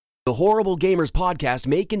The Horrible Gamers podcast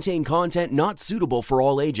may contain content not suitable for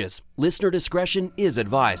all ages. Listener discretion is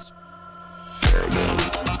advised.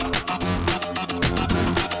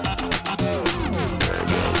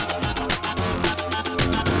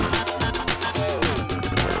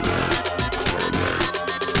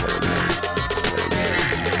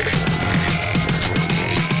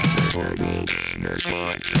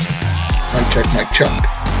 Mic check.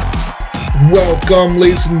 Welcome,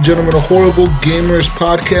 ladies and gentlemen, to Horrible Gamers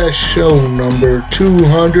podcast, show number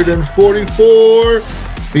 244,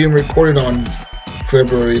 being recorded on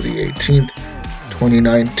February the 18th,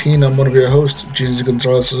 2019. I'm one of your hosts, Jesus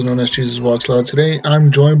Gonzalez, also known as Jesus Walks Loud. Today, I'm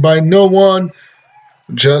joined by no one,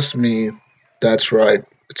 just me. That's right,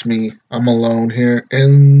 it's me. I'm alone here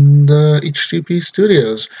in the HGP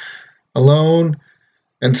studios. Alone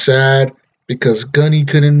and sad because Gunny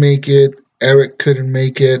couldn't make it, Eric couldn't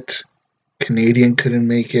make it, Canadian couldn't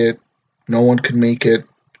make it, no one could make it.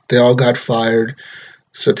 They all got fired.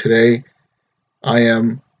 So today, I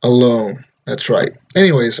am alone. That's right.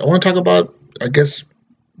 Anyways, I want to talk about,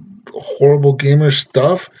 horrible gamer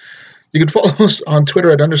stuff. You can follow us on Twitter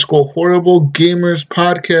at _horrible gamers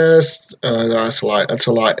podcast. That's a lie. At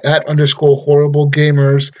 _horrible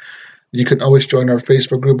gamers. You can always join our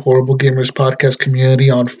Facebook group, Horrible Gamers Podcast Community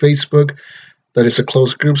on Facebook. That is a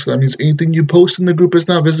closed group, so that means anything you post in the group is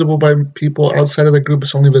not visible by people outside of the group.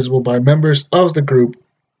 It's only visible by members of the group.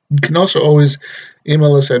 You can also always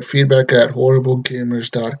email us at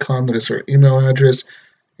feedback@horriblegamers.com. That is our email address.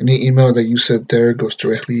 Any email that you send there goes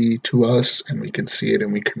directly to us, and we can see it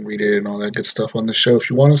and we can read it and all that good stuff on the show if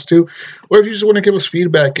you want us to. Or if you just want to give us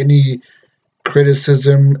feedback, any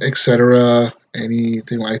criticism, etc.,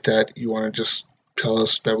 anything like that, you want to just tell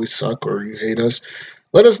us that we suck or you hate us,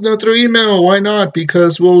 let us know through email. Why not?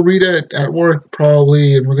 Because we'll read it at work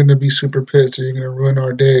probably, and we're going to be super pissed and you're going to ruin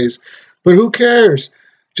our days. But who cares?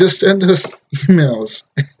 Just send us emails.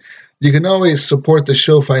 You can always support the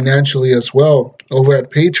show financially as well over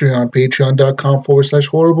at Patreon,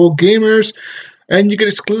 patreon.com/horriblegamers. And you get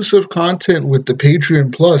exclusive content with the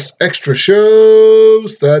Patreon Plus extra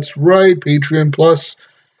shows. That's right, Patreon Plus.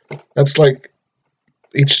 That's like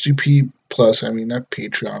HGP Plus. I mean, not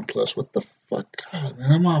Patreon Plus. What the fuck? God,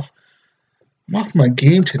 man, I'm off my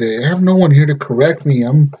game today. I have no one here to correct me.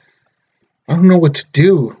 I don't know what to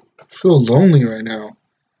do. I feel lonely right now.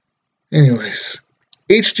 Anyways,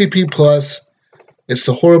 HGP Plus. It's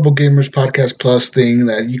the Horrible Gamers Podcast Plus thing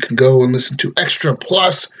that you can go and listen to extra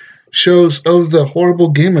plus shows of the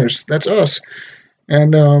Horrible Gamers. That's us.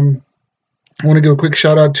 And I want to give a quick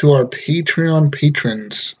shout out to our Patreon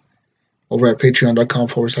patrons over at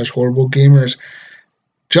patreon.com/horriblegamers.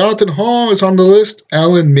 Jonathan Hall is on the list.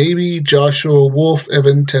 Alan Maybe, Joshua Wolf,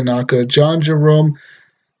 Evan Tanaka, John Jerome,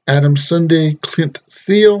 Adam Sunday, Clint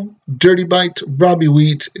Thiel, Dirty Bite, Robbie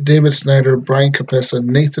Wheat, David Snyder, Brian Capessa,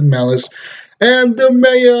 Nathan Malice, and the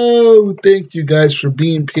Mayo. Thank you guys for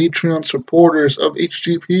being Patreon supporters of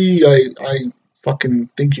HGP. I fucking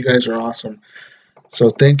think you guys are awesome. So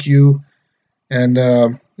thank you. And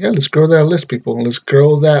let's grow that list, people. Let's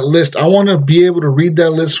grow that list. I want to be able to read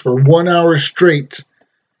that list for 1 hour straight.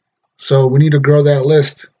 So we need to grow that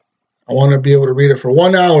list. I want to be able to read it for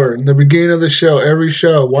 1 hour in the beginning of the show, every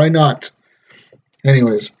show. Why not?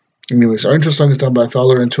 Anyways, our intro song is done by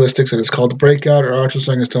Fowler and Twistix. It is called Breakout. Our outro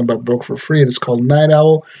song is done by Broke for Free. It is called Night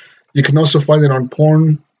Owl. You can also find it on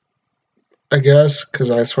porn, I guess, because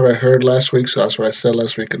that's what I heard last week. So that's what I said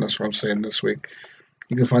last week, and that's what I'm saying this week.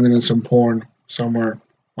 You can find it in some porn somewhere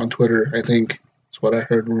on Twitter, I think. That's what I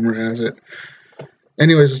heard. Rumor has it.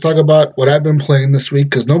 Anyways, let's talk about what I've been playing this week,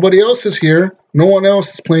 because nobody else is here. No one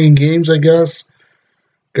else is playing games, I guess.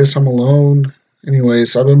 Guess I'm alone.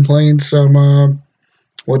 Anyways, I've been playing some,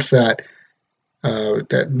 what's that?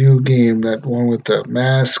 That new game, that one with the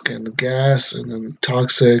mask and the gas and then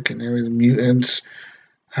toxic and everything, mutants.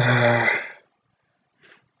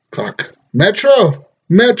 Fuck. Metro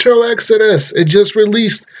Exodus. It just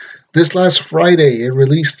released this last Friday. It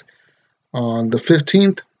released on the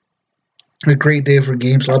 15th. A great day for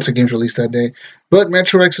games. Lots of games released that day. But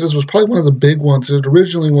Metro Exodus was probably one of the big ones. It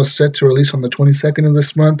originally was set to release on the 22nd of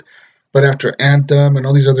this month. But after Anthem and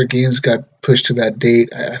all these other games got pushed to that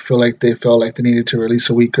date, I feel like they felt like they needed to release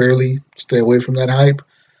a week early. Stay away from that hype.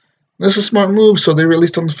 That's a smart move. So they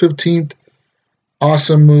released on the 15th.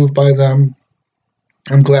 Awesome move by them.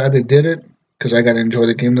 I'm glad they did it, because I got to enjoy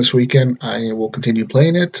the game this weekend. I will continue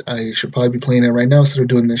playing it. I should probably be playing it right now instead of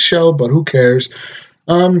doing this show, but who cares?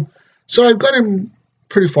 So I've gotten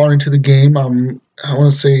pretty far into the game. I want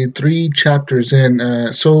to say 3 chapters in.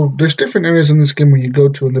 So there's different areas in this game where you go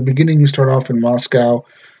to. In the beginning, you start off in Moscow.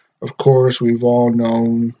 Of course, we've all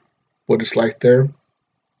known what it's like there.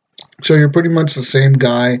 So you're pretty much the same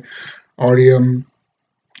guy, Artyom,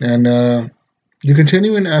 and you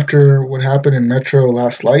continue in after what happened in Metro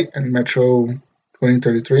Last Light and Metro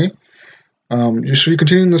 2033. So you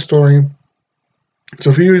continue in the story. So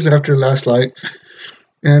a few years after Last Light,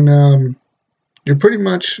 and you're pretty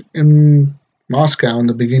much in Moscow in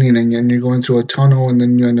the beginning, and you're going through a tunnel, and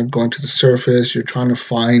then you end up going to the surface. You're trying to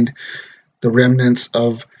find the remnants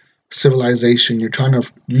of civilization. You're trying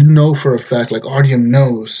to, for a fact, like Artyom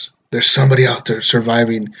knows there's somebody out there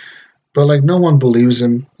surviving, but like no one believes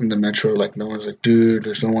him in the metro. Like no one's like, dude,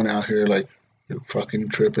 there's no one out here. Like you're fucking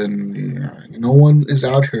tripping. No one is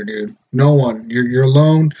out here, dude. No one. You're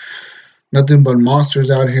alone. Nothing but monsters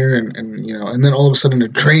out here, and then all of a sudden a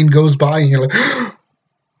train goes by, and you're like,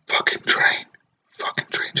 fucking train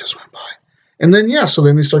just went by, and then yeah, so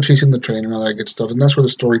then they start chasing the train and all that good stuff, and that's where the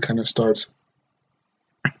story kind of starts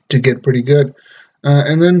to get pretty good,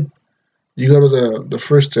 and then you go to the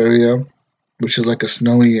first area, which is like a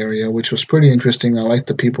snowy area, which was pretty interesting. I like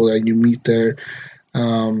the people that you meet there,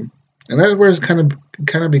 and that's where it kind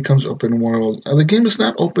of becomes open world. The game is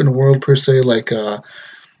not open world per se, like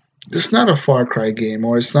it's not a Far Cry game,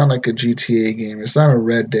 or it's not like a GTA game. It's not a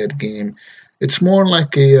Red Dead game. It's more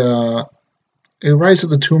like a Rise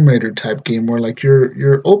of the Tomb Raider type game, where like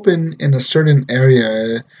you're open in a certain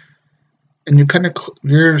area, and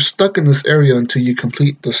you're stuck in this area until you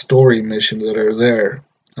complete the story missions that are there.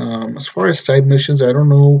 As far as side missions, I don't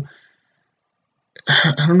know.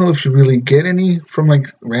 I don't know if you really get any from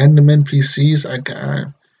like random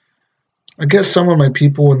NPCs. I guess some of my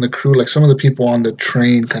people in the crew, like some of the people on the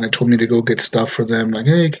train, kind of told me to go get stuff for them. Like,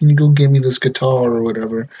 hey, can you go get me this guitar or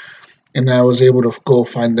whatever? And I was able to go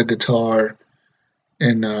find the guitar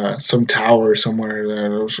in some tower somewhere.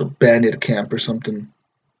 There was a bandit camp or something.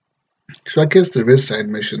 So I guess there is side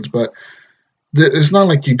missions, but it's not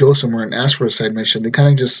like you go somewhere and ask for a side mission. It kind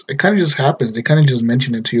of just happens. They kind of just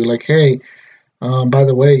mention it to you, like, hey, by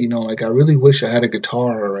the way, like I really wish I had a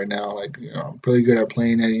guitar right now. Like, I'm pretty good at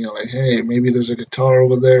playing it. Like, hey, maybe there's a guitar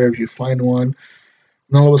over there if you find one.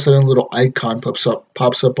 And all of a sudden, a little icon pops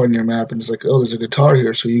up on your map, and it's like, oh, there's a guitar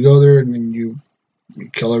here. So you go there and then you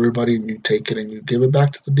kill everybody and you take it and you give it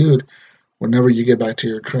back to the dude whenever you get back to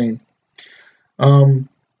your train. Um,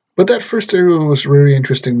 but that first area was very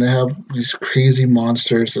interesting. They have these crazy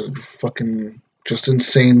monsters, that fucking just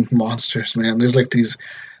insane monsters, man. There's like these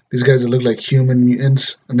guys that look like human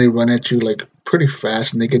mutants, and they run at you like pretty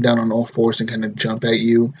fast, and they get down on all fours and kind of jump at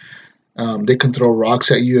you. They can throw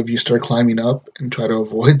rocks at you if you start climbing up and try to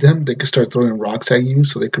avoid them. They can start throwing rocks at you,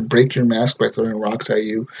 so they could break your mask by throwing rocks at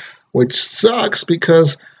you, which sucks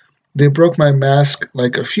because they broke my mask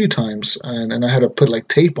like a few times, and I had to put like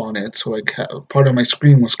tape on it. So like part of my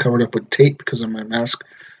screen was covered up with tape because of my mask.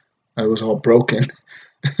 I was all broken.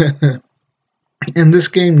 In this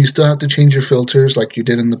game, you still have to change your filters like you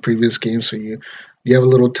did in the previous game. So you have a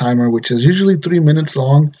little timer, which is usually 3 minutes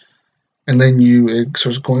long, and then it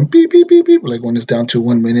starts going beep beep beep beep like when it's down to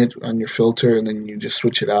 1 minute on your filter, and then you just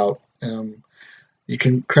switch it out. You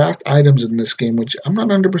can craft items in this game, which I'm not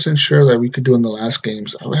 100% sure that we could do in the last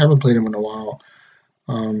games. I haven't played them in a while.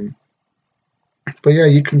 Um, but yeah,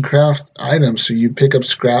 you can craft items. So you pick up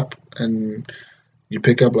scrap and you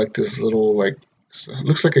pick up like this little like it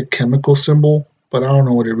looks like a chemical symbol, but I don't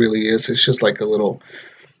know what it really is. It's just like a little.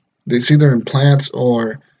 It's either in plants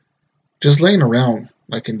or just laying around,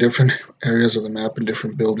 like in different areas of the map in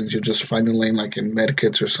different buildings. You're just finding laying like in med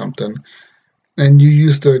kits or something, and you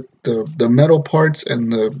use the metal parts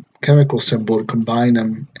and the chemical symbol to combine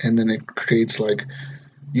them, and then it creates like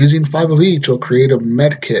using 5 of each will create a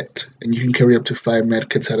med kit, and you can carry up to 5 med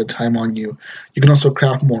kits at a time on you. You can also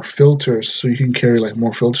craft more filters, so you can carry like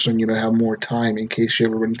more filters on you to have more time in case you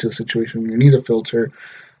ever run into a situation where you need a filter.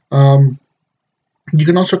 Um, you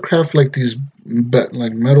can also craft like these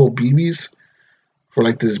like metal BBs for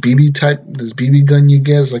like this BB gun you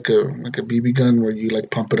get is like a BB gun where you like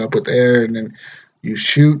pump it up with air and then you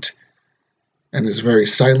shoot, and it's very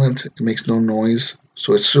silent. It makes no noise,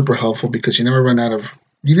 so it's super helpful because you never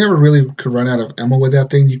really could run out of ammo with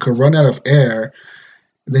that thing. You could run out of air,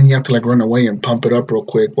 then you have to like run away and pump it up real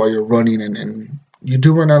quick while you're running, and you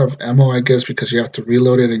do run out of ammo, I guess, because you have to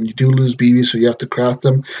reload it, and you do lose BBs, so you have to craft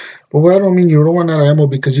them. But what I don't mean you don't run out of ammo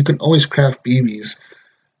because you can always craft BBs.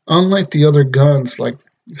 Unlike the other guns, like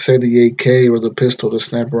say the AK or the pistol, the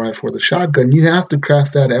sniper rifle, or the shotgun, you have to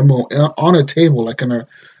craft that ammo on a table, like on a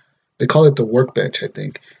they call it the workbench, I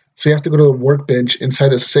think. So you have to go to the workbench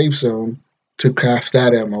inside a safe zone to craft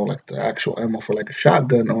that ammo, like the actual ammo for like a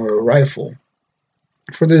shotgun or a rifle.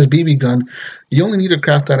 For this BB gun, you only need to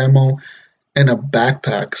craft that ammo and a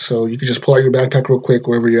backpack. So you can just pull out your backpack real quick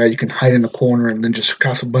wherever you're at. You can hide in a corner and then just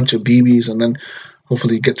cast a bunch of BBs and then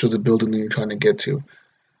hopefully get through the building that you're trying to get to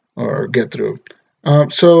or get through.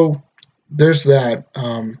 So there's that.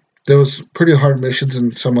 There was pretty hard missions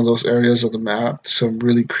in some of those areas of the map. Some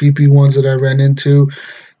really creepy ones that I ran into.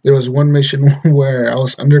 There was one mission where I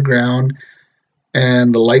was underground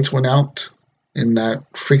and the lights went out, and that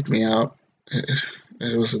freaked me out.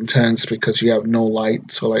 It was intense because you have no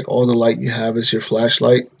light, so like all the light you have is your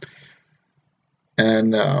flashlight,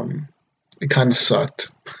 and it kind of sucked.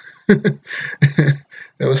 It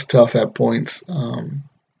was tough at points.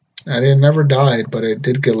 I didn't never died, but I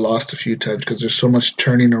did get lost a few times because there's so much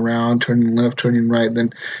turning around, turning left, turning right.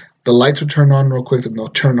 Then the lights would turn on real quick, then they'll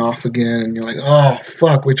turn off again, and you're like, oh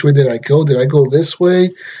fuck, which way did I go? Did I go this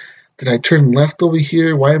way? Did I turn left over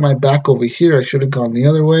here? Why am I back over here? I should have gone the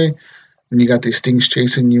other way. And you got these things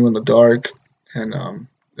chasing you in the dark, and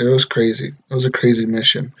it was crazy. It was a crazy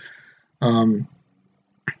mission. Um,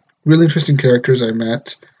 really interesting characters I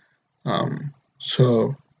met.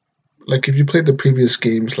 So, like, if you played the previous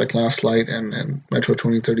games, like Last Light and Metro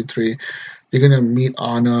 2033, you're gonna meet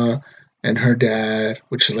Anna and her dad,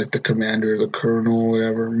 which is like the commander, the colonel,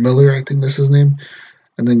 whatever. Miller, I think that's his name.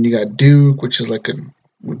 And then you got Duke, which is like a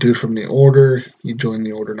dude from the Order. He joined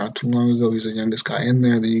the Order not too long ago. He's the youngest guy in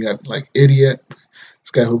there. Then you got like Idiot,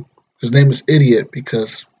 this guy who his name is Idiot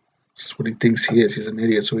because that's what he thinks he is. He's an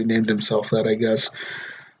idiot, so he named himself that, I guess.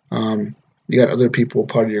 You got other people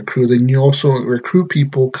part of your crew. Then you also recruit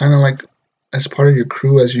people, kind of like as part of your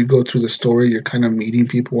crew as you go through the story. You're kind of meeting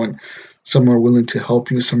people, and some are willing to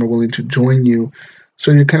help you, some are willing to join you.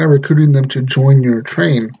 So you're kind of recruiting them to join your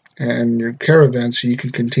train and your caravan, so you can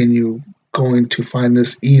continue going to find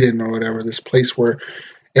this Eden or whatever, this place where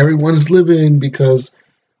everyone's living because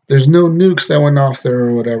there's no nukes that went off there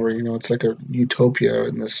or whatever. You know, it's like a utopia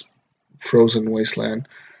in this frozen wasteland.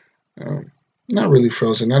 Um, Not really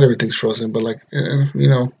frozen. Not everything's frozen, but like you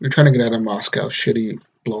know, you're trying to get out of Moscow, shitty,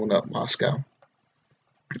 blown up Moscow.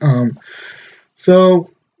 Um, so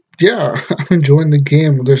yeah, I'm enjoying the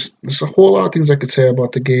game. There's a whole lot of things I could say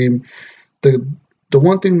about the game. The the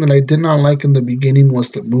one thing that I did not like in the beginning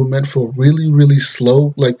was the movement felt really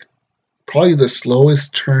slow. Like probably the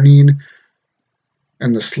slowest turning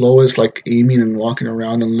and the slowest like aiming and walking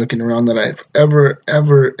around and looking around that I've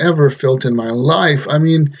ever felt in my life. I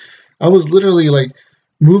mean, I was literally like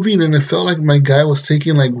moving and it felt like my guy was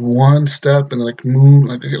taking like one step and like moon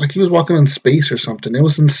like he was walking in space or something. It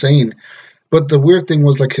was insane. But the weird thing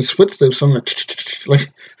was like his footsteps sounded like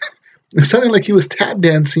it sounded like he was tap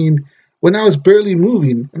dancing when I was barely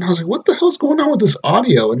moving. And I was like, what the hell's going on with this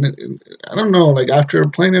audio? And I don't know, like after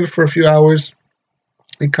playing it for a few hours,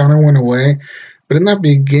 it kind of went away. But in that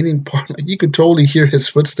beginning part, like you could totally hear his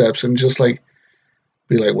footsteps and just like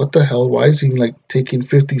be like, "What the hell? Why is he like taking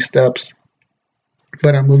 50 steps,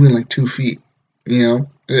 but I'm moving like 2 feet?" You know,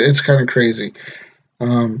 it's kind of crazy.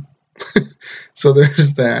 Um, so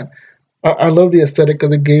there's that. I love the aesthetic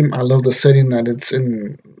of the game. I love the setting that it's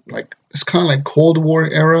in. Like it's kind of like Cold War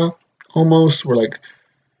era almost, where like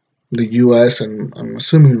the U.S. and I'm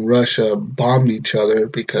assuming Russia bombed each other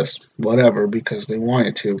because whatever, because they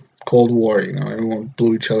wanted to. Cold War, you know, everyone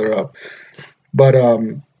blew each other up. But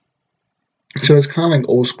so it's kind of like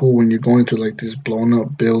old school when you're going through like these blown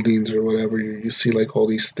up buildings or whatever. You see like all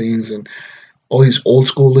these things and all these old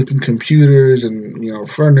school looking computers and you know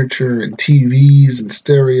furniture and TVs and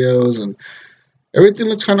stereos and everything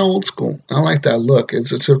looks kind of old school. I like that look.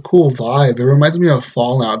 It's a cool vibe. It reminds me of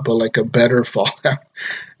Fallout, but like a better Fallout.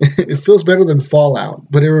 It feels better than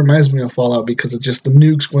Fallout, but it reminds me of Fallout because it's just the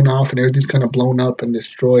nukes went off and everything's kind of blown up and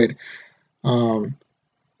destroyed. Um,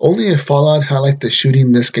 Only if Fallout had like the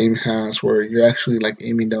shooting this game has, where you're actually like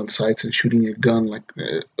aiming down sights and shooting your gun. Like,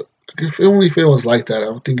 if only if it was like that, I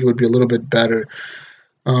would think it would be a little bit better.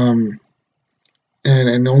 Um,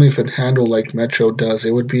 and only if it handled like Metro does,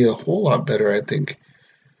 it would be a whole lot better, I think.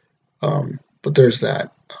 But there's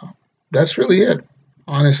that. That's really it.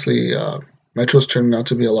 Honestly, Metro's turning out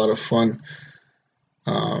to be a lot of fun.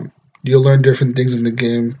 Um, you'll learn different things in the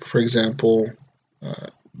game. For example, uh,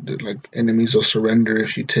 like enemies will surrender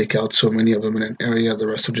if you take out so many of them in an area. The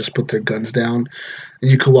rest will just put their guns down,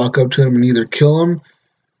 and you can walk up to them and either kill them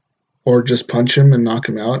or just punch them and knock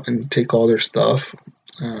them out and take all their stuff.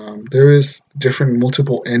 There is different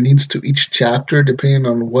multiple endings to each chapter depending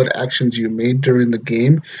on what actions you made during the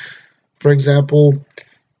game. For example,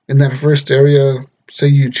 in that first area, say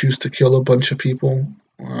you choose to kill a bunch of people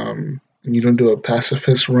and you don't do a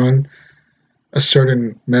pacifist run, a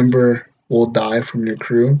certain member will die from your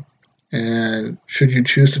crew. And should you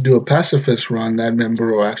choose to do a pacifist run, that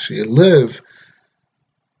member will actually live.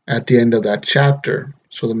 at the end of that chapter.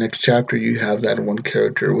 So the next chapter, you have that one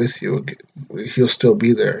character with you. He'll still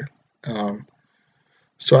be there. Um,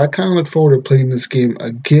 so I kind of look forward to playing this game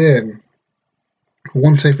again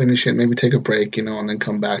once I finish it. Maybe take a break, and then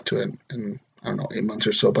come back to it in, I don't know, 8 months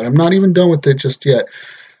or so. But I'm not even done with it just yet.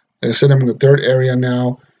 Like I said, I'm in the third area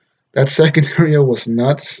now. That second area was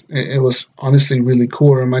nuts. It was honestly really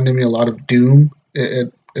cool. It reminded me a lot of Doom.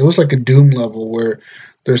 It was like a Doom level where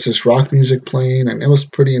there's this rock music playing, and it was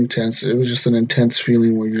pretty intense. It was just an intense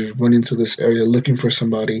feeling where you're just running through this area looking for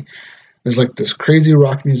somebody. There's like this crazy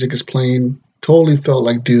rock music is playing. Totally felt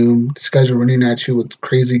like Doom. These guys are running at you with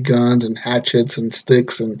crazy guns and hatchets and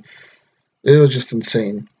sticks, and it was just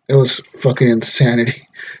insane. It was fucking insanity,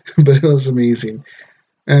 but it was amazing.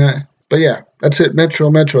 Uh, but yeah, that's it.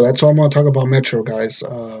 Metro. That's all I'm gonna talk about. Metro, guys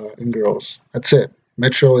and girls. That's it.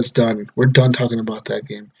 Metro is done. We're done talking about that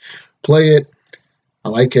game. Play it. I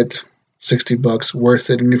like it. $60, worth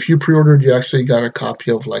it. And if you pre-ordered, you actually got a copy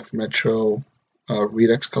of like Metro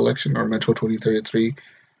Redux Collection or Metro 2033.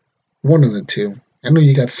 One of the two. I know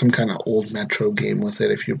you got some kind of old Metro game with it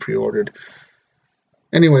if you pre-ordered.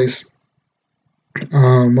 Anyways,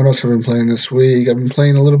 what else have I been playing this week? I've been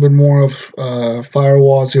playing a little bit more of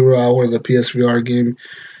Firewall Zero Hour, the PSVR game.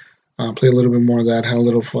 Played a little bit more of that. Had a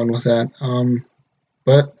little fun with that.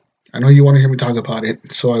 But I know you want to hear me talk about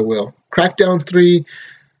it, so I will. Crackdown 3.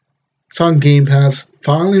 It's on Game Pass.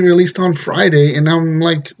 Finally released on Friday, and I'm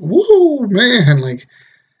like, whoa, man! Like,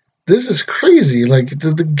 this is crazy. Like,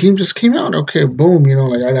 the game just came out. Okay, boom.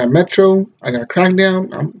 Like I got Metro, I got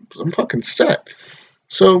Crackdown. I'm fucking set.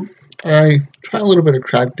 So I tried a little bit of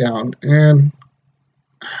Crackdown, and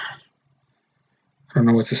I don't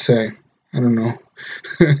know what to say. I don't know.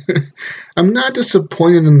 I'm not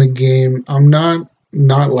disappointed in the game. I'm not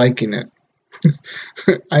liking it.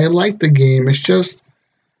 I like the game. It's just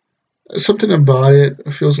something about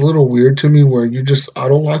it feels a little weird to me where you just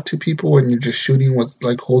auto lock to people and you're just shooting with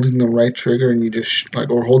like holding the right trigger and you just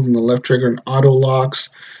like or holding the left trigger and auto locks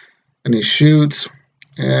and it shoots.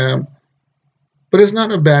 Um, but it's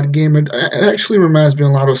not a bad game. It actually reminds me a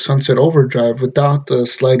lot of Sunset Overdrive without the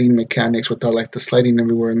sliding mechanics, without like the sliding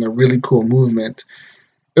everywhere and the really cool movement.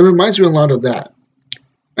 It reminds me a lot of that.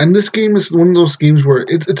 And this game is one of those games where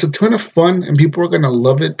it's a ton of fun and people are gonna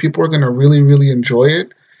love it. People are gonna really, really enjoy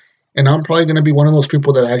it. And I'm probably gonna be one of those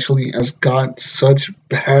people that actually has got such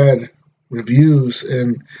bad reviews.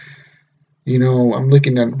 And I'm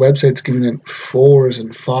looking at websites giving it fours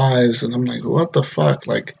and fives, and I'm like, what the fuck?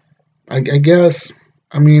 Like, I guess,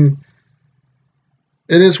 I mean,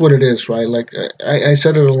 it is what it is, right? Like, I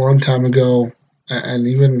said it a long time ago, and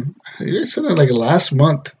even I said it like last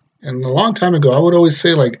month, and a long time ago, I would always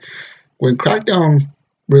say like when Crackdown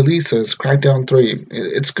releases, Crackdown 3,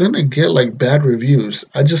 it's gonna get like bad reviews.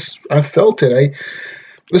 I felt it.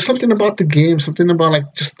 There's something about the game, something about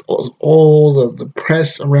like just all the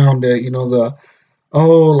press around it. The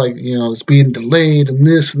like it's being delayed and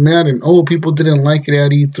this and that, and people didn't like it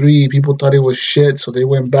at E3. People thought it was shit, so they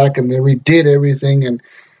went back and they redid everything, and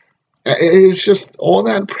it's just all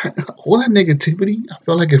that negativity. I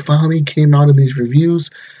felt like it finally came out in these reviews,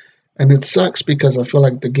 and it sucks because I feel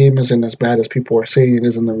like the game isn't as bad as people are saying it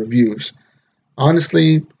is in the reviews.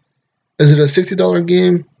 Honestly, is it a $60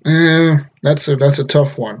 game? That's a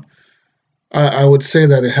tough one. I would say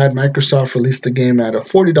that it had Microsoft released the game at a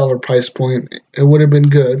 $40 price point, it would have been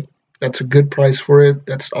good. That's a good price for it.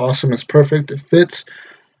 That's awesome. It's perfect. It fits.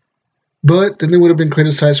 But then they would have been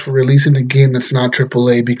criticized for releasing a game that's not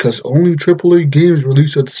AAA because only AAA games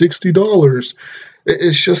release at $60.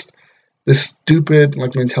 It's just this stupid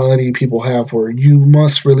like mentality people have where you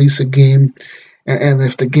must release a game, and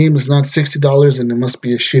if the game is not $60, then it must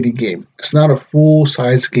be a shitty game. It's not a full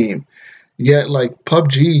size game. Yet, like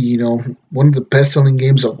PUBG, one of the best selling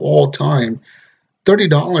games of all time,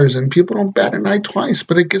 $30, and people don't bat an eye twice.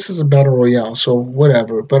 But I guess it's a battle royale, so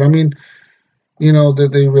whatever. But I mean, they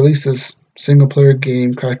released this single player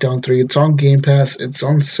game, Crackdown 3. It's on Game Pass. It's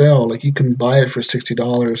on sale. Like you can buy it for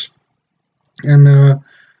 $60, and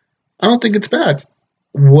I don't think it's bad.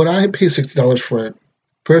 Would I pay $60 for it?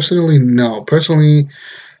 Personally, no. Personally,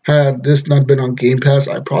 had this not been on Game Pass,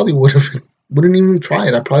 I probably wouldn't even try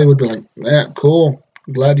it. I probably would be like, yeah, cool.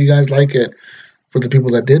 I'm glad you guys like it. For the people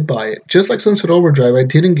that did buy it, just like Sunset Overdrive, I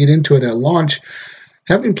didn't get into it at launch.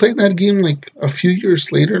 Having played that game like a few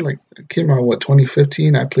years later, like it came out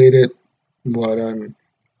 2015. I played it what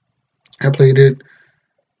I played it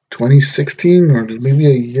 2016 or maybe a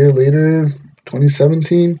year later,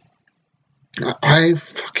 2017. I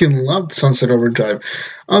fucking loved Sunset Overdrive.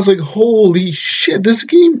 I was like, holy shit, this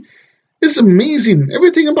game It's amazing.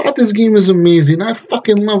 Everything about this game is amazing. I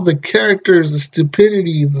fucking love the characters, the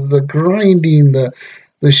stupidity, the grinding, the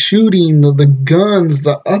shooting, the guns,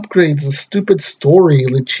 the upgrades, the stupid story,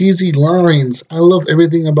 the cheesy lines. I love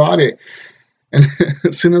everything about it. And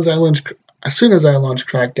as soon as I launched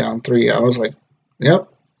Crackdown 3, I was like, "Yep,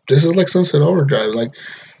 this is like Sunset Overdrive." Like,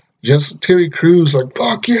 just Terry Crews, like,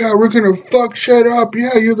 "Fuck yeah, we're gonna fuck shit up.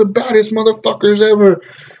 Yeah, you're the baddest motherfuckers ever."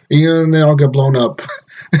 And they all get blown up.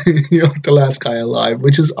 You're like the last guy alive,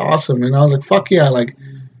 which is awesome. And I was like, "Fuck yeah!" Like,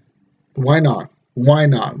 why not? Why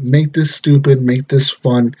not make this stupid? Make this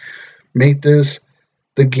fun? Make this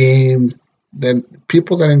the game that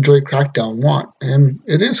people that enjoy Crackdown want. And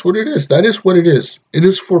it is what it is. That is what it is. It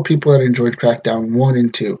is for people that enjoyed Crackdown 1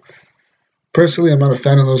 and 2. Personally, I'm not a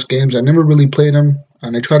fan of those games. I never really played them.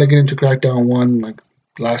 And I tried to get into Crackdown 1 like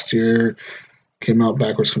last year. Came out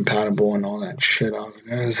backwards compatible and all that shit. I was like,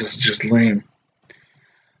 this is just lame.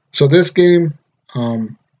 So this game,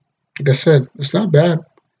 like I said, it's not bad.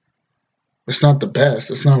 It's not the best.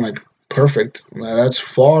 It's not like perfect. That's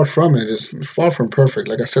far from it. It's far from perfect.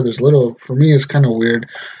 Like I said, there's little, for me, it's kind of weird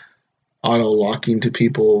auto locking to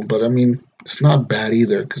people, but I mean, it's not bad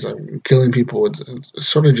either because I'm killing people. It's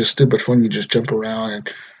sort of just stupid fun. You just jump around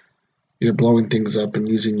and you're blowing things up and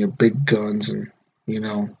using your big guns and,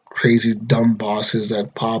 crazy dumb bosses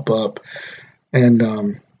that pop up and,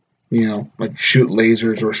 like shoot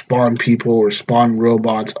lasers or spawn people or spawn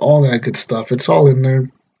robots, all that good stuff. It's all in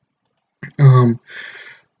there. Um,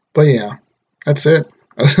 but yeah, that's it.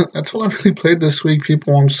 That's all I really played this week,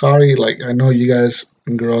 people. I'm sorry. Like, I know you guys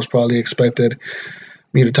and girls probably expected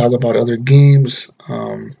me to talk about other games.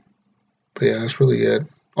 But yeah, that's really it.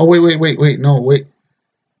 Oh, wait. No, wait.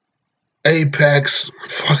 Apex.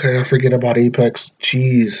 Fuck, I forget about Apex.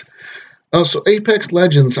 Jeez. Oh, so Apex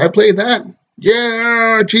Legends. I played that.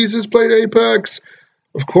 Yeah, Jesus played Apex.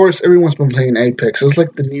 Of course, everyone's been playing Apex. It's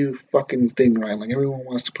like the new fucking thing, right? Like, everyone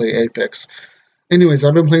wants to play Apex. Anyways,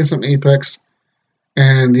 I've been playing some Apex.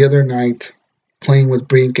 And the other night, playing with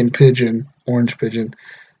Brink and Pigeon, Orange Pigeon,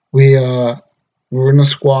 we were in a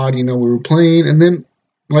squad, we were playing, and then,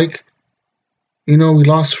 like, we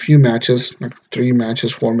lost a few matches, like 3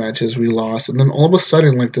 matches, 4 matches, we lost, and then all of a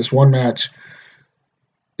sudden, like, this one match,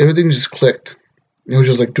 everything just clicked. It was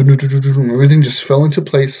just like, everything just fell into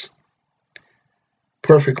place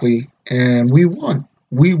perfectly, and we won.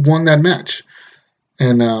 We won that match.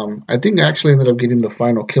 And I think I actually ended up getting the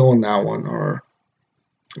final kill in that one, or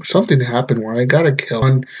something happened where I got a kill.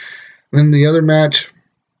 And then the other match,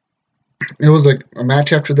 it was like a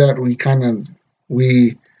match after that.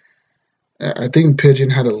 I think Pigeon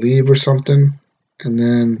had to leave or something, and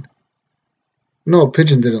then no,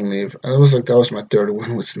 Pigeon didn't leave. I was like, that was my third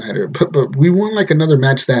win with Snyder, but we won like another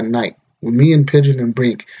match that night with me and Pigeon and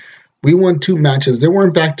Brink. We won 2 matches. They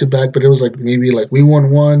weren't back to back, but it was like maybe like we won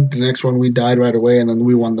one, the next one we died right away, and then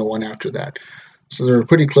we won the one after that. So they were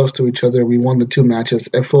pretty close to each other. We won the 2 matches.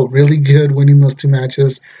 It felt really good winning those 2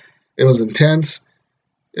 matches. It was intense.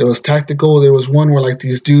 It was tactical. There was one where like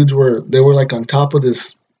these dudes were like on top of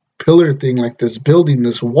this pillar thing, like this building,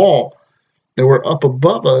 this wall. They were up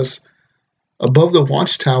above us, above the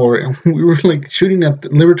watchtower, and we were like shooting at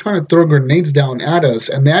them. They were trying to throw grenades down at us,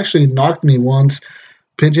 and they actually knocked me once.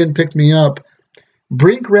 Pigeon picked me up.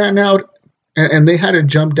 Brink ran out, and they had to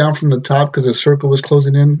jump down from the top because the circle was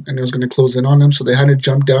closing in, and it was going to close in on them. So they had to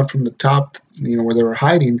jump down from the top, where they were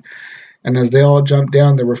hiding. And as they all jumped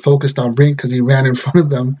down, they were focused on Brink because he ran in front of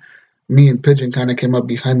them. Me and Pigeon kind of came up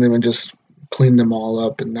behind them and just cleaned them all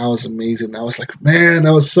up, and that was amazing. That was like, man,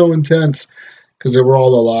 that was so intense because they were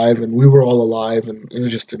all alive and we were all alive, and it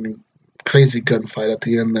was just a crazy gunfight at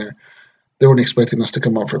the end there. They weren't expecting us to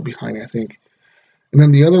come out from behind, I think. And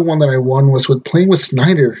then the other one that I won was with playing with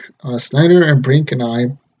Snyder. Snyder and Brink and I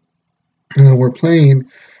were playing,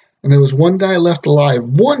 and there was one guy left alive.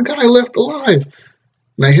 One guy left alive!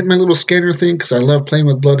 And I hit my little scanner thing because I love playing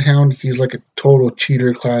with Bloodhound. He's like a total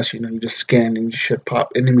cheater class. You just scan and shit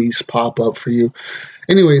enemies pop up for you.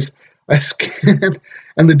 Anyways, I scanned,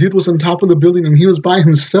 and the dude was on top of the building, and he was by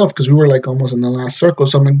himself because we were like almost in the last circle.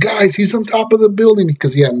 So I'm like, guys, he's on top of the building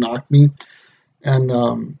because he had knocked me.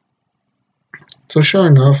 And so sure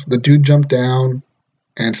enough, the dude jumped down,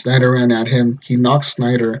 and Snyder ran at him. He knocked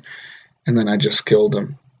Snyder, and then I just killed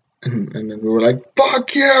him. And then we were like,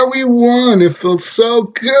 fuck yeah, we won. It felt so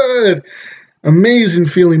good. Amazing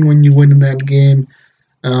feeling when you win in that game.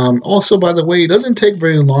 Also, by the way, it doesn't take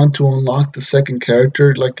very long to unlock the second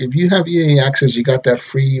character. Like, if you have EA Access, you got that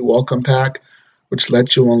free welcome pack, which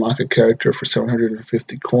lets you unlock a character for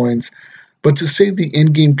 750 coins. But to save the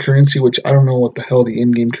in-game currency, which I don't know what the hell the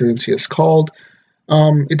in-game currency is called,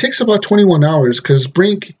 it takes about 21 hours because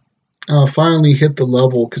Brink finally hit the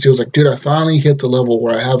level, because he was like, dude, I finally hit the level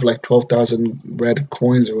where I have like 12,000 red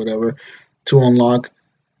coins or whatever to unlock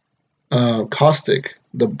Caustic,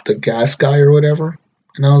 the gas guy or whatever.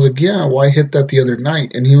 And I was like, yeah, why hit that the other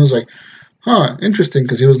night? And he was like, huh, interesting,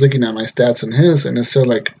 because he was looking at my stats and his, and it said,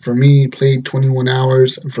 like, for me, he played 21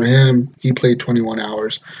 hours, and for him, he played 21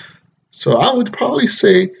 hours. So I would probably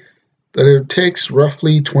say that it takes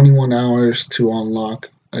roughly 21 hours to unlock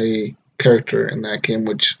a character in that game,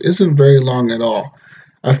 which isn't very long at all.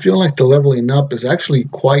 I feel like the leveling up is actually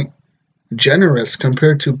quite generous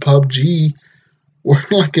compared to PUBG, where,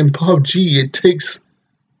 like, in PUBG, it takes,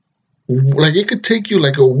 like, it could take you,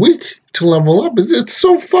 like, a week to level up. It's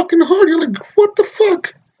so fucking hard. You're like, what the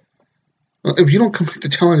fuck? If you don't complete the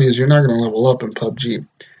challenges, you're not going to level up in PUBG.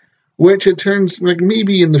 Which it turns, like,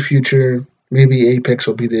 maybe in the future, maybe Apex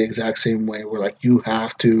will be the exact same way, where, like, you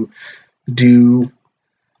have to do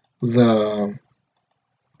the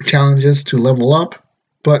challenges to level up.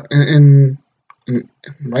 But in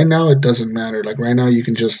right now, it doesn't matter. Like, right now, you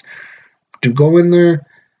can just go in there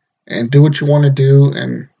and do what you want to do,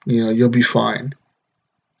 and, you'll be fine.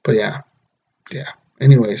 But yeah.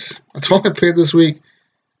 Anyways, that's all I played this week.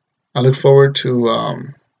 I look forward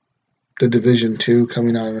to the Division 2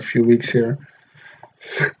 coming out in a few weeks here.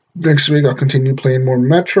 Next week, I'll continue playing more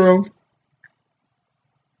Metro.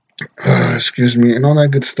 Excuse me, and all that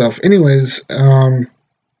good stuff. Anyways, I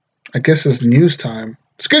guess it's news time.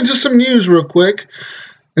 Let's get into some news real quick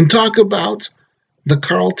and talk about the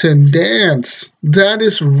Carlton dance. That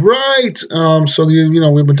is right. So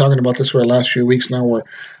we've been talking about this for the last few weeks now, where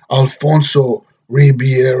Alfonso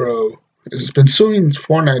Ribeiro has been suing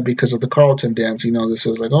Fortnite because of the Carlton dance. This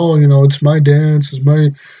is like, oh, it's my dance, it's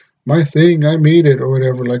my thing, I made it, or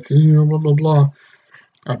whatever. Like, blah blah blah.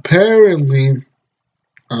 Apparently,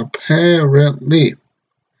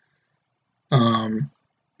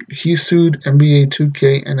 he sued NBA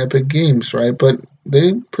 2K and Epic Games, right? But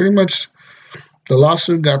they pretty much, the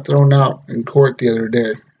lawsuit got thrown out in court the other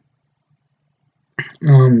day.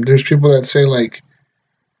 There's people that say, like,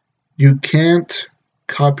 you can't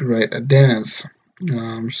copyright a dance.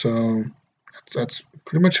 So that's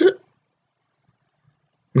pretty much it.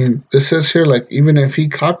 I mean, it says here, like, even if he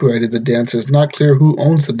copyrighted the dance, it's not clear who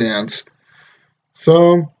owns the dance.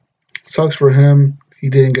 So, sucks for him. He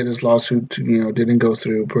didn't get his lawsuit, didn't go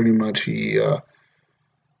through. Pretty much, he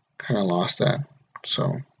kind of lost that.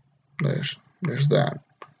 So, there's that.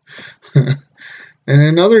 And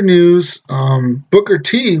in other news, Booker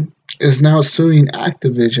T is now suing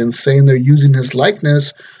Activision, saying they're using his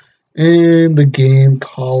likeness in the game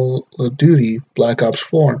Call of Duty Black Ops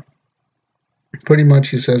 4. Pretty much,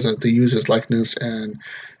 he says that they use his likeness and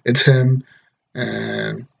it's him,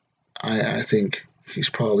 and I think he's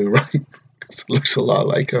probably right, because it looks a lot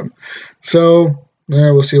like him. So,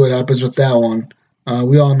 we'll see what happens with that one.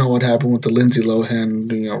 We all know what happened with the Lindsay Lohan,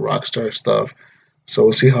 Rockstar stuff. So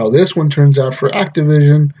we'll see how this one turns out for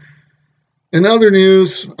Activision. In other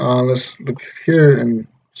news, let's look here and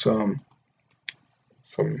some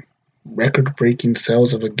record-breaking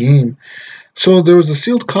sales of a game. So there was a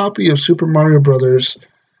sealed copy of Super Mario Brothers,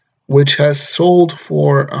 which has sold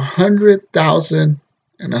for $100,000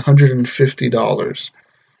 and $150.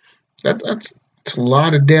 That's a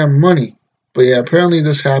lot of damn money. But yeah, apparently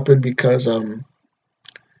this happened because the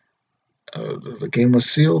game was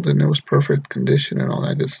sealed and it was perfect condition and all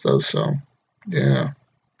that good stuff. So yeah.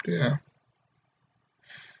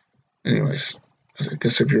 Anyways, I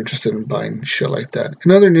guess if you're interested in buying shit like that.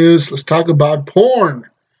 In other news, let's talk about porn.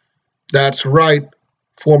 That's right.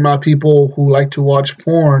 For my people who like to watch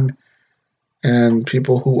porn and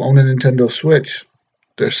people who own a Nintendo Switch,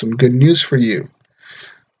 there's some good news for you.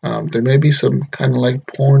 There may be some kind of like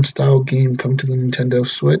porn style game come to the Nintendo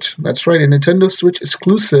Switch. That's right, a Nintendo Switch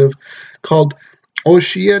exclusive called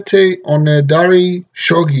Oshiete Onedari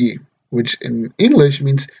Shogi, which in English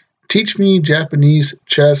means Teach Me Japanese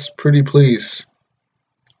Chess Pretty Please.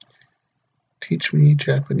 Teach me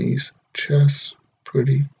Japanese chess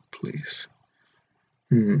pretty please.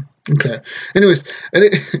 Okay. Anyways,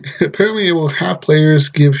 apparently it will have players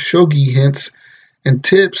give shogi hints and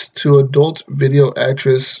tips to adult video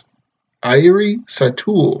actress Airi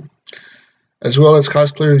Satul, as well as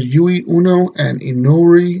cosplayers Yui Uno and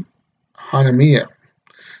Inori Hanamiya.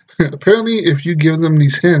 Apparently, if you give them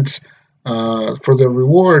these hints, for the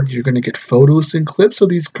reward, you're going to get photos and clips of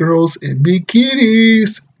these girls in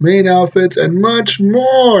bikinis, main outfits, and much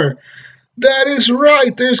more. That is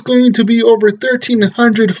right. There's going to be over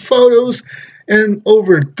 1,300 photos and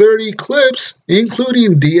over 30 clips,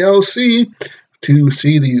 including DLC, to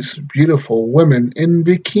see these beautiful women in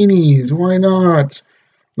bikinis. Why not?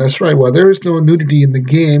 That's right. While there is no nudity in the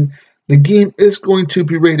game, The game is going to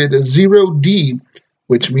be rated as 0D,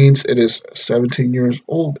 which means it is 17 years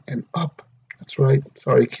old and up. That's right.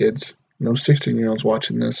 Sorry, kids. No 16-year-olds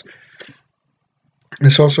watching this.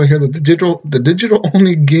 It's also here that the digital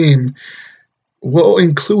only game will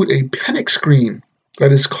include a panic screen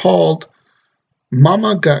that is called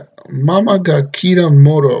Mama ga Kira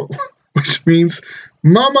Moro, which means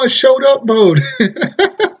Mama showed up mode.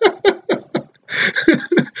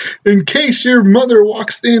 In case your mother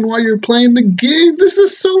walks in while you're playing the game. This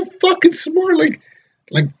is so fucking smart.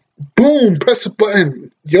 Like boom, press a button.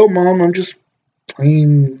 Yo, mom, I'm just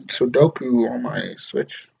playing Sudoku on my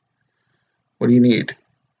Switch. What do you need?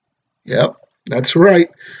 Yep, that's right.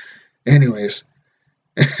 Anyways,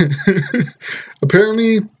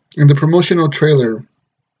 apparently in the promotional trailer,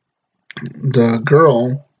 the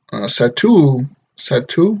girl Satu,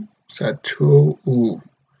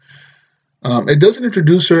 it doesn't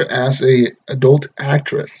introduce her as a adult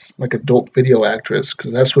actress, like adult video actress,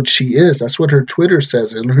 because that's what she is. That's what her Twitter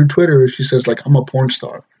says. And her Twitter, she says like, I'm a porn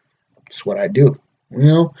star. That's what I do. You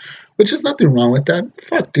know, which is nothing wrong with that.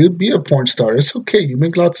 Fuck, dude, be a porn star. It's okay. You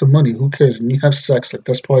make lots of money. Who cares? And you have sex. Like,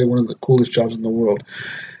 that's probably one of the coolest jobs in the world.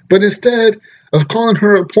 But instead of calling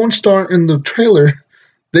her a porn star in the trailer,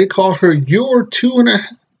 they call her your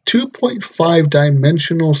 2.5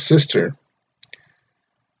 dimensional sister.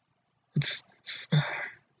 It's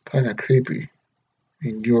kind of creepy. I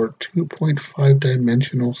mean, your 2.5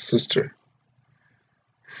 dimensional sister.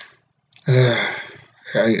 I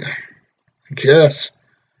guess.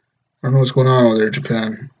 I don't know what's going on over there,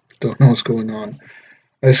 Japan. Don't know what's going on.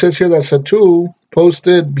 It says here that Satu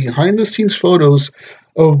posted behind-the-scenes photos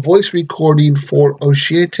of voice recording for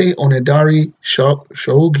Oshiete Onedari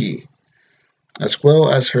Shogi, as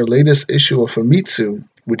well as her latest issue of Famitsu,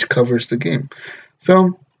 which covers the game.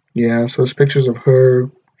 So, yeah, so it's pictures of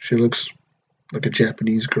her. She looks like a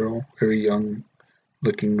Japanese girl, very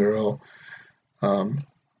young-looking girl. But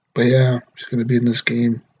yeah, she's going to be in this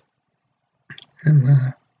game. And,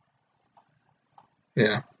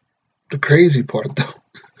 yeah. The crazy part, though,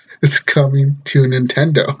 it's coming to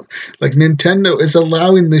Nintendo. Like, Nintendo is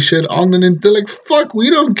allowing this shit on the Nintendo. They're like, fuck, we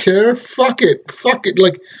don't care. Fuck it.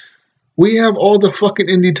 Like, we have all the fucking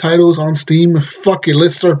indie titles on Steam. Fuck it.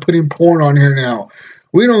 Let's start putting porn on here now.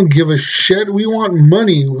 We don't give a shit. We want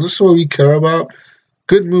money. That's what we care about.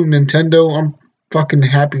 Good move, Nintendo. I'm fucking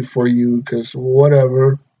happy for you, because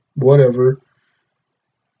whatever.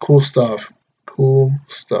 Cool stuff.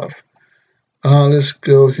 Let's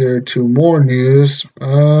go here to more news. See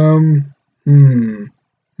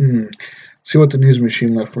what the news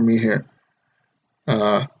machine left for me here.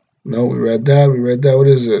 No, we read that. What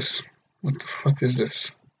is this? What the fuck is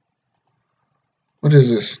this? What is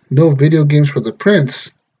this? No video games for the Prince.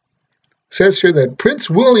 It says here that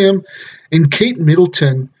Prince William and Kate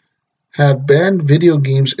Middleton have banned video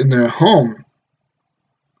games in their home.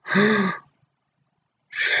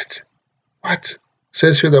 Shit. What? It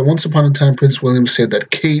says here that once upon a time, Prince William said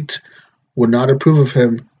that Kate would not approve of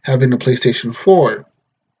him having a PlayStation 4.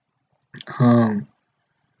 Oh,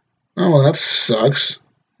 that sucks.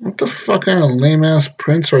 What the fuck kind of lame-ass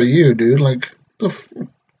prince are you, dude? Like,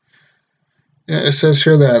 yeah, it says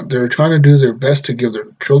here that they're trying to do their best to give their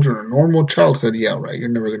children a normal childhood. Yeah, right. You're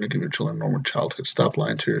never going to give your children a normal childhood. Stop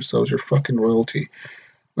lying to yourselves. You're fucking royalty.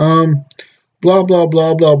 Blah, blah,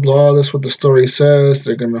 blah, blah, blah. That's what the story says.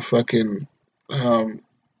 They're going to fucking...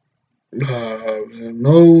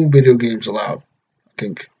 no video games allowed, I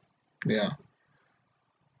think. Yeah.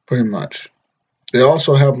 Pretty much. They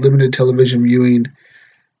also have limited television viewing,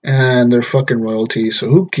 and they're fucking royalty, so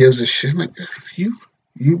who gives a shit? Like, you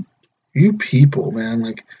people, man,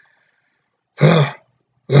 like,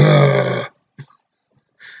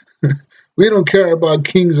 we don't care about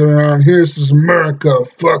kings around here. This is America.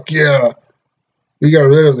 Fuck yeah. We got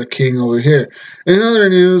rid of the king over here. In other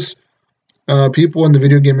news, people in the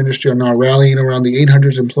video game industry are now rallying around the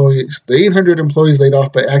 800 employees laid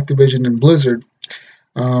off by Activision and Blizzard.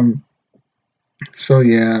 So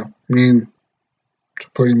yeah, I mean,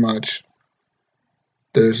 pretty much.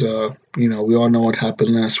 There's we all know what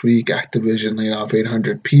happened last week. Activision laid off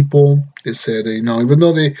 800 people. They said, even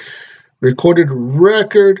though they recorded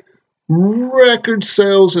record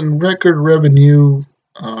sales and record revenue,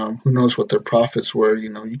 who knows what their profits were.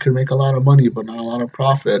 You could make a lot of money, but not a lot of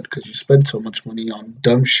profit because you spend so much money on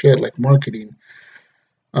dumb shit like marketing.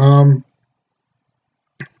 But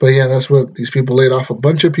yeah, that's what these people laid off. A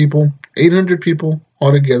bunch of people, 800 people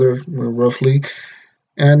altogether, roughly.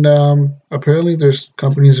 And apparently there's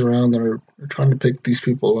companies around that are trying to pick these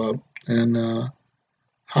people up and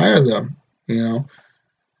hire them.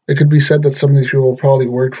 It could be said that some of these people probably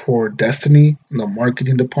worked for Destiny in the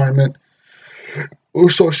marketing department. or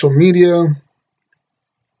social media,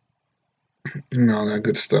 and all that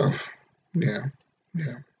good stuff. Yeah,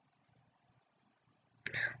 yeah.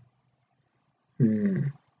 Hmm.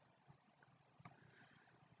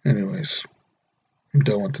 Anyways, I'm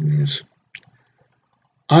done with the news.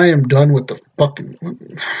 I am done with the fucking. Get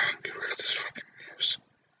rid of this fucking news.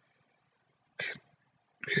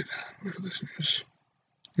 Get rid of this news.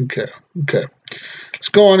 Okay, okay. Let's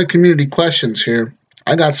go on to community questions here.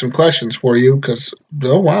 I got some questions for you because,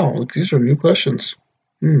 oh wow, look, these are new questions.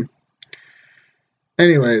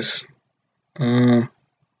 Anyways, oh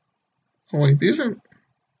wait, these are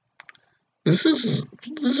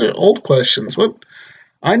old questions. What?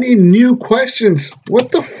 I need new questions.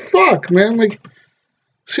 What the fuck, man? Like,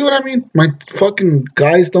 see what I mean? My fucking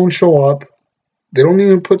guys don't show up. They don't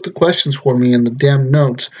even put the questions for me in the damn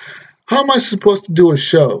notes. How am I supposed to do a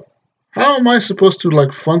show? How am I supposed to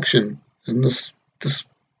like function in this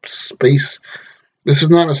space? This is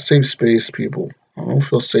not a safe space, people. I don't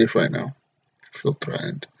feel safe right now. I feel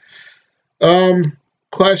threatened. Um,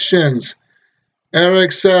 questions.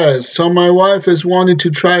 Eric says, so my wife is wanting to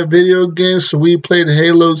try video games, so we played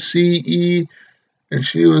Halo CE, and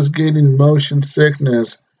she was getting motion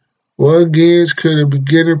sickness. What games could a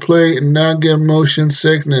beginner play and not get motion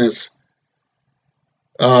sickness?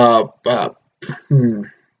 Uh, uh hmm,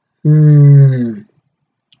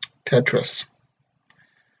 Tetris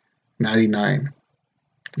 99,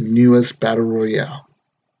 newest battle royale.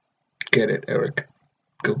 Get it, Eric.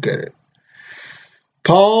 Go get it.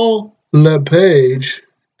 Paul LePage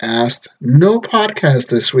asked, no podcast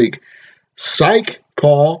this week. Psych,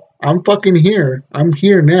 Paul. I'm fucking here. I'm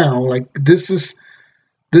here now. Like this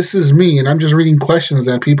is me, and I'm just reading questions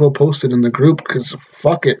that people posted in the group because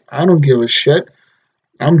fuck it. I don't give a shit.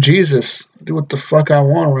 I'm Jesus. I do what the fuck I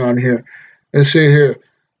want around here. Let's see here.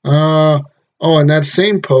 In that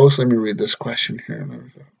same post, let me read this question here.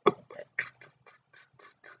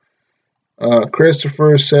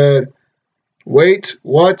 Christopher said, wait,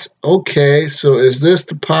 what? Okay, so is this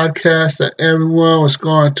the podcast that everyone was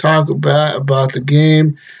going to talk about the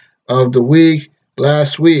game of the week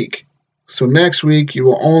last week? So next week you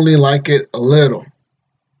will only like it a little.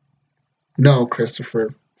 No,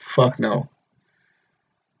 Christopher. Fuck no.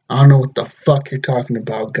 I don't know what the fuck you're talking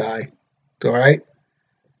about, guy. Alright?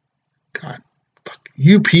 God. Fuck.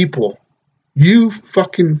 You people. You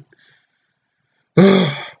fucking.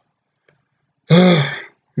 I'm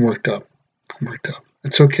worked up. I'm worked up.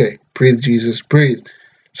 It's okay. Breathe, Jesus. Breathe.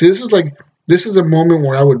 See, this is a moment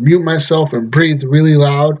where I would mute myself and breathe really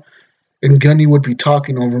loud, and Gunny would be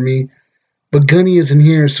talking over me. But Gunny isn't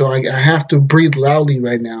here, so I have to breathe loudly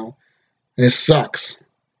right now. And it sucks.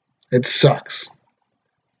 It sucks.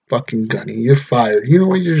 Fucking Gunny. You're fired. You know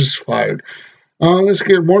what? You're just fired. Let's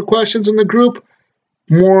get more questions in the group.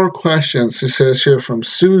 More questions. It says here from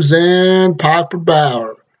Suzanne Piper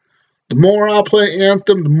Bauer. The more I play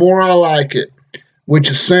Anthem, the more I like it, which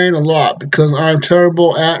is saying a lot because I'm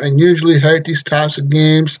terrible at and usually hate these types of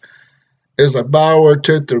games. It's like BioWare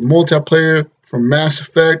took their multiplayer from Mass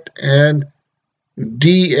Effect and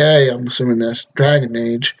DA, I'm assuming that's Dragon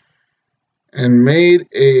Age, and made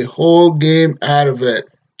a whole game out of it.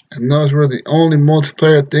 And those were the only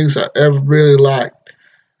multiplayer things I ever really liked.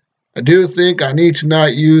 I do think I need to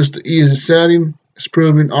not use the easy setting. It's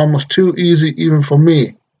proving almost too easy even for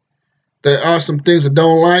me. There are some things I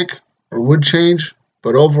don't like or would change,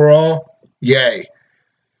 but overall, yay.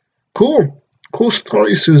 Cool. Cool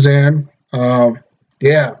story, Suzanne.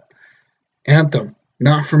 Yeah. Anthem.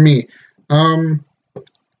 Not for me.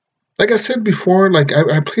 Like I said before, like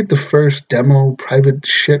I played the first demo, private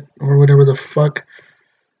shit, or whatever the fuck.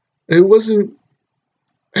 It wasn't.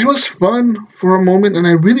 It was fun for a moment, and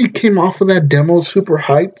I really came off of that demo super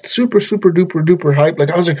hyped, super duper duper hyped. Like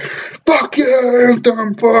I was like, "Fuck yeah,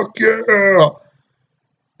 Anthem, fuck yeah!"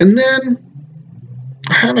 And then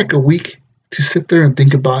I had like a week to sit there and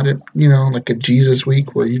think about it. You know, like a Jesus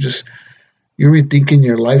week where you're rethinking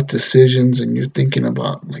your life decisions and you're thinking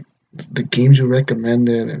about like the games you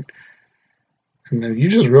recommended, and then you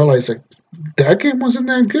just realize like that game wasn't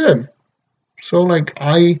that good. So like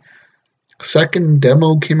second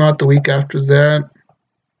demo came out the week after that,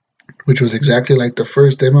 which was exactly like the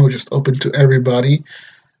first demo, just open to everybody.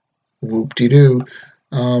 Whoop de doo.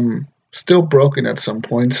 Still broken at some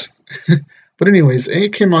points. But anyways,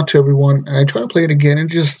 it came out to everyone, and I tried to play it again, and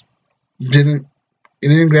didn't it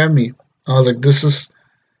didn't grab me. I was like, this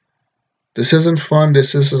isn't fun.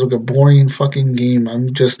 This is like a boring fucking game.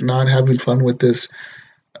 I'm just not having fun with this.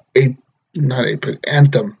 Not Apex,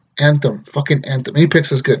 Anthem. Anthem. Fucking Anthem.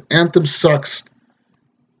 Apex is good. Anthem sucks.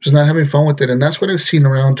 Just not having fun with it. And that's what I've seen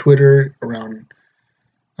around Twitter, around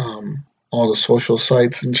all the social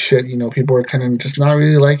sites and shit, people are kind of just not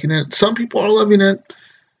really liking it. Some people are loving it.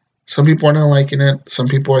 Some people are not liking it. Some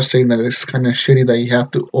people are saying that it's kind of shitty that you have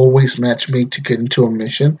to always matchmake to get into a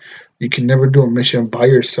mission. You can never do a mission by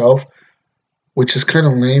yourself, which is kind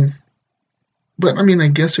of lame. But, I mean, I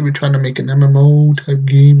guess if you're trying to make an MMO type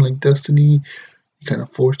game like Destiny, you kind of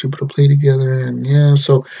force people to play together. And, yeah,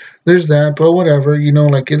 so there's that. But whatever,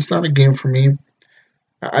 it's not a game for me.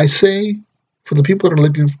 I say, for the people that are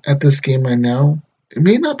looking at this game right now, it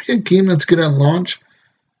may not be a game that's good at launch,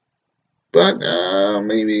 but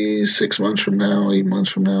maybe 6 months from now, 8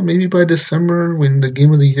 months from now, maybe by December when the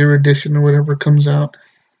Game of the Year edition or whatever comes out,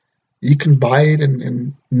 you can buy it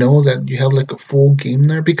and know that you have like a full game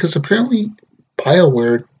there. Because apparently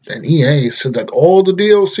BioWare and EA said that all the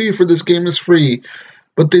DLC for this game is free.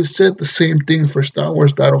 But they've said the same thing for Star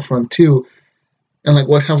Wars Battlefront 2. And like,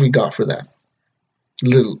 what have we got for that?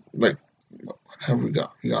 What have we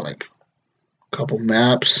got? We got like a couple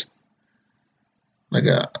maps, like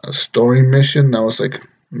a story mission that was like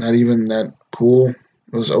not even that cool. It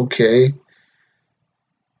was okay.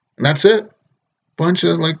 And that's it. Bunch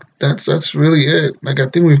of like that's really it. Like I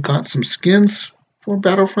think we've got some skins for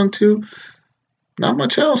Battlefront 2. Not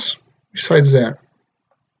much else besides that.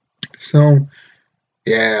 So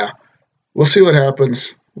yeah. We'll see what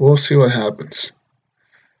happens.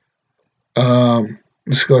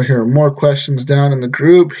 Let's go here. More questions down in the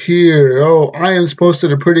group here. Oh, Ian's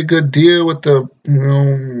posted a pretty good deal with the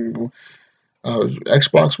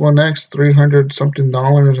Xbox One X, $300 something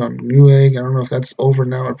on Newegg. I don't know if that's over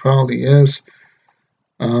now. It probably is.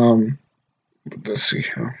 Let's see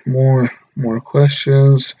here. More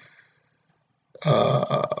questions.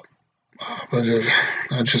 But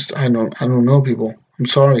I don't know, people. I'm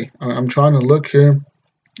sorry. I'm trying to look here.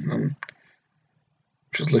 I'm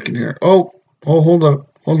just looking here. Oh, hold up.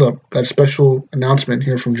 Got a special announcement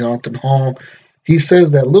here from Jonathan Hall. He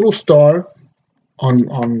says that Little Star on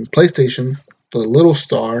PlayStation, the Little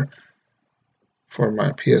Star for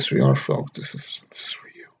my PSVR folk, this is for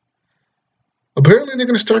you. Apparently they're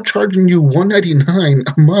going to start charging you $199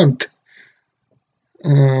 a month.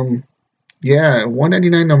 Yeah,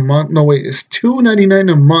 $199 a month. No, wait, it's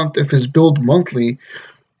 $299 a month if it's billed monthly,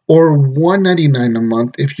 or $199 a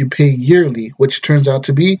month if you pay yearly, which turns out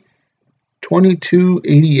to be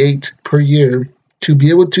 $22.88 per year to be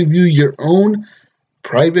able to view your own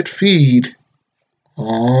private feed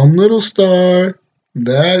on Little Star.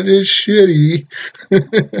 That is shitty.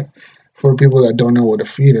 For people that don't know what a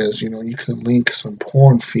feed is, you can link some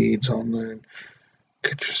porn feeds on there and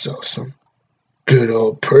get yourself some good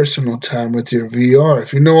old personal time with your VR,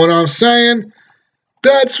 if you know what I'm saying.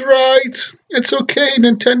 That's right. It's okay.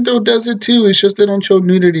 Nintendo does it too. It's just they don't show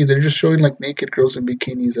nudity. They're just showing like naked girls in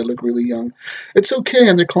bikinis that look really young. It's okay,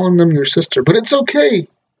 and they're calling them your sister, but it's okay.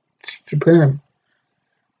 It's Japan.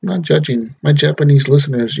 I'm not judging my Japanese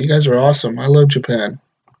listeners. You guys are awesome. I love Japan.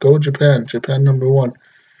 Go Japan. Japan #1.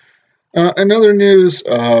 Another news.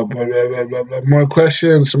 More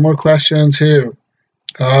questions. Some more questions here.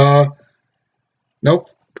 Nope.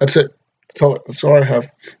 That's it. That's all I have.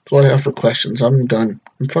 That's all I have for questions. I'm done.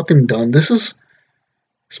 I'm fucking done. It's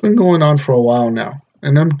been going on for a while now,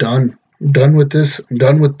 and I'm done. I'm done with this. I'm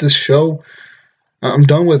done with this show. I'm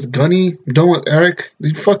done with Gunny. I'm done with Eric.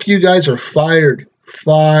 Fuck you guys are fired.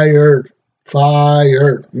 Fired.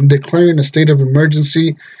 I'm declaring a state of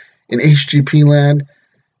emergency in HGP land,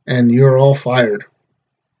 and you're all fired.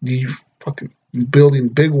 You fucking building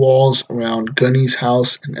big walls around Gunny's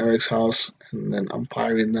house and Eric's house, and then I'm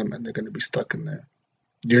firing them, and they're going to be stuck in there.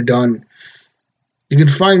 You're done. You can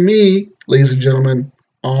find me, ladies and gentlemen,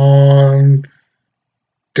 on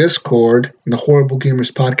Discord, in the Horrible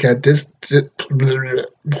Gamers Podcast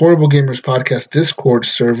Discord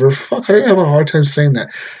server. Fuck, I have a hard time saying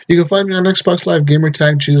that. You can find me on Xbox Live,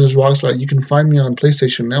 Gamertag, Jesus Walks Live. You can find me on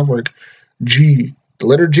PlayStation Network, the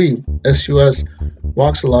letter G, SUS,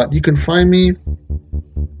 Walks a Lot. You can find me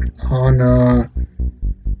on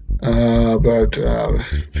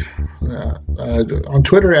on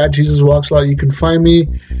Twitter at Jesus Walks a Lot. You can find me.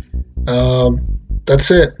 That's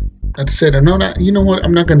it. And you know what?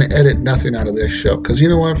 I'm not going to edit nothing out of this show, because you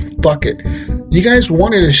know what? Fuck it. You guys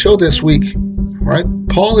wanted a show this week, right?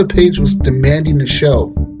 Paul LePage was demanding a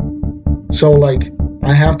show. So,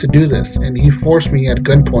 I have to do this, and he forced me at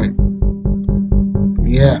gunpoint.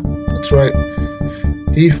 Yeah, that's right.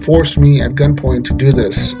 He forced me at gunpoint to do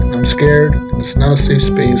this. And I'm scared, and it's not a safe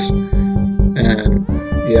space. And,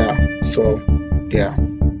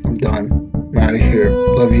 I'm done. I'm out of here.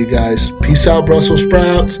 Love you guys. Peace out, Brussels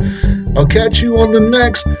sprouts. I'll catch you on the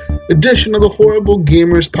next edition of the Horrible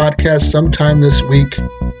Gamers Podcast sometime this week.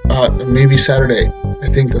 Maybe Saturday. I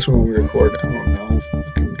think that's when we record. I don't know.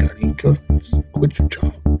 Fucking Gunny, quit your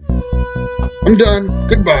job. I'm done.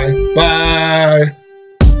 Goodbye. Bye.